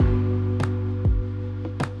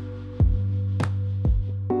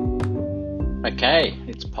Okay,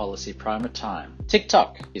 it's policy primer time.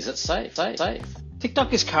 TikTok, is it safe?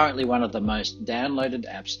 TikTok is currently one of the most downloaded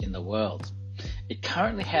apps in the world. It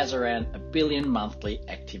currently has around 1 billion monthly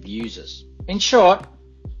active users. In short,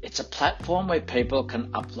 it's a platform where people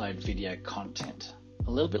can upload video content.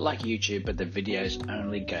 A little bit like YouTube, but the videos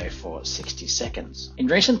only go for 60 seconds. In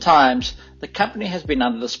recent times, the company has been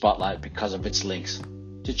under the spotlight because of its links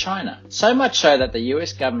to China. So much so that the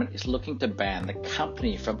US government is looking to ban the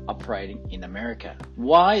company from operating in America.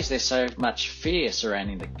 Why is there so much fear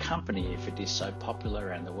surrounding the company if it is so popular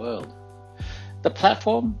around the world? The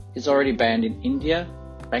platform is already banned in India,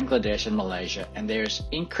 Bangladesh and Malaysia, and there is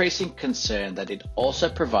increasing concern that it also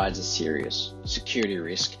provides a serious security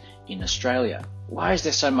risk in Australia. Why is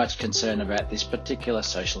there so much concern about this particular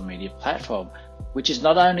social media platform, which is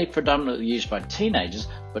not only predominantly used by teenagers,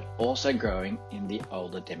 but also growing in the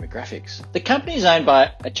older demographics? The company is owned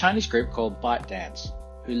by a Chinese group called ByteDance,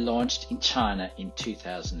 who launched in China in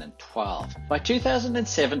 2012. By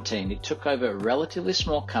 2017, it took over a relatively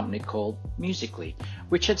small company called Musical.ly,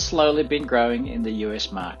 which had slowly been growing in the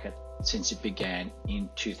US market since it began in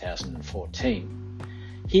 2014.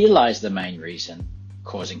 Here lies the main reason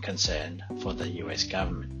causing concern for the US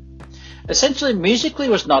government. Essentially, Musical.ly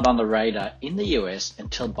was not on the radar in the US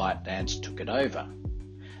until ByteDance took it over.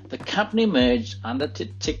 The company merged under the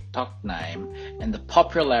TikTok name and the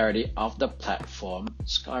popularity of the platform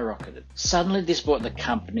skyrocketed. Suddenly, this brought the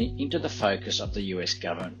company into the focus of the US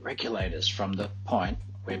government regulators from the point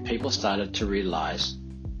where people started to realize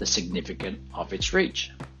the significance of its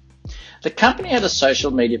reach. The company had a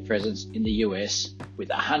social media presence in the US with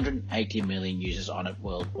 180 million users on it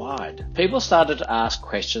worldwide. People started to ask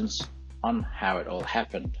questions on how it all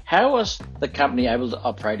happened. How was the company able to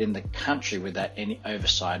operate in the country without any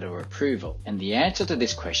oversight or approval? And the answer to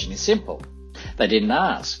this question is simple. They didn't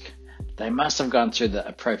ask. They must have gone through the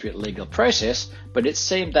appropriate legal process, but it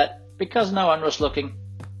seemed that because no one was looking,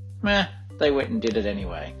 they went and did it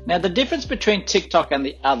anyway. Now, the difference between TikTok and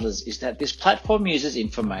the others is that this platform uses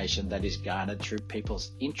information that is garnered through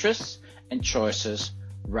people's interests and choices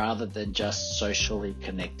rather than just socially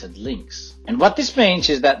connected links. And what this means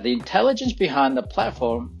is that the intelligence behind the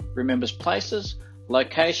platform remembers places,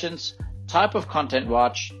 locations, type of content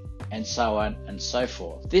watched, and so on and so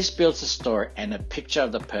forth. This builds a story and a picture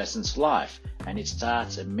of the person's life, and it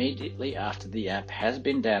starts immediately after the app has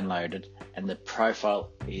been downloaded and the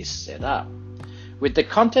profile is set up. With the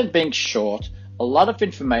content being short, a lot of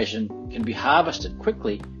information can be harvested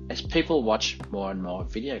quickly as people watch more and more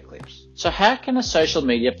video clips. So how can a social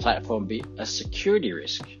media platform be a security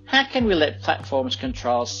risk? How can we let platforms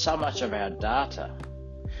control so much of our data?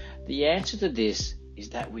 The answer to this is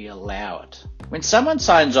that we allow it. When someone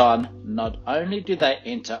signs on, not only do they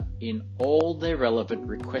enter in all their relevant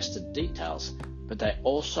requested details, but they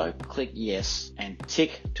also click yes and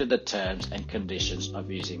tick to the terms and conditions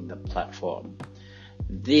of using the platform.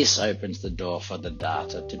 This opens the door for the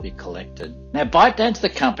data to be collected. Now, ByteDance, the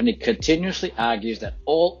company, continuously argues that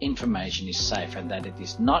all information is safe and that it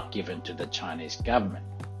is not given to the Chinese government.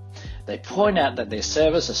 They point out that their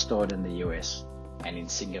servers are stored in the US and in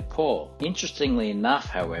Singapore. Interestingly enough,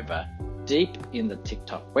 however, deep in the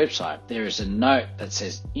TikTok website, there is a note that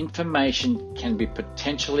says information can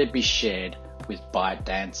potentially be shared with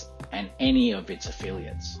ByteDance and any of its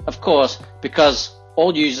affiliates. Of course, because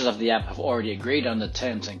all users of the app have already agreed on the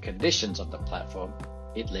terms and conditions of the platform,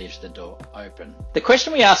 it leaves the door open. The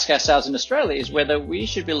question we ask ourselves in Australia is whether we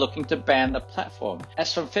should be looking to ban the platform.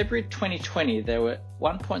 As from February 2020, there were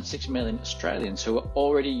 1.6 million Australians who were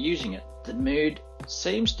already using it. The mood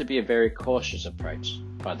seems to be a very cautious approach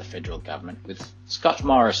by the federal government, with Scott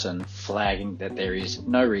Morrison flagging that there is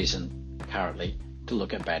no reason currently to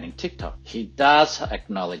look at banning TikTok. He does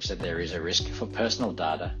acknowledge that there is a risk for personal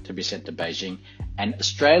data to be sent to Beijing, and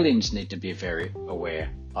Australians need to be very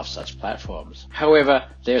aware of such platforms. However,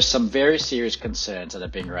 there are some very serious concerns that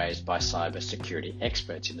have been raised by cybersecurity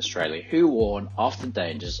experts in Australia who warn of the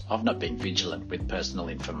dangers of not being vigilant with personal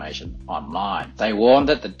information online. They warn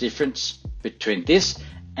that the difference between this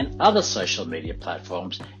and other social media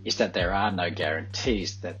platforms is that there are no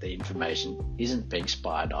guarantees that the information isn't being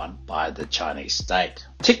spied on by the Chinese state.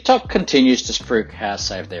 TikTok continues to spruik how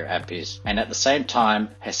safe their app is, and at the same time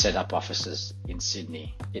has set up offices in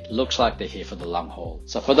Sydney. It looks like they're here for the long haul.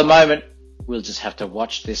 So for the moment, we'll just have to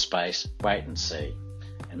watch this space, wait and see,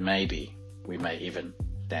 and maybe we may even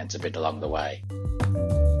dance a bit along the way.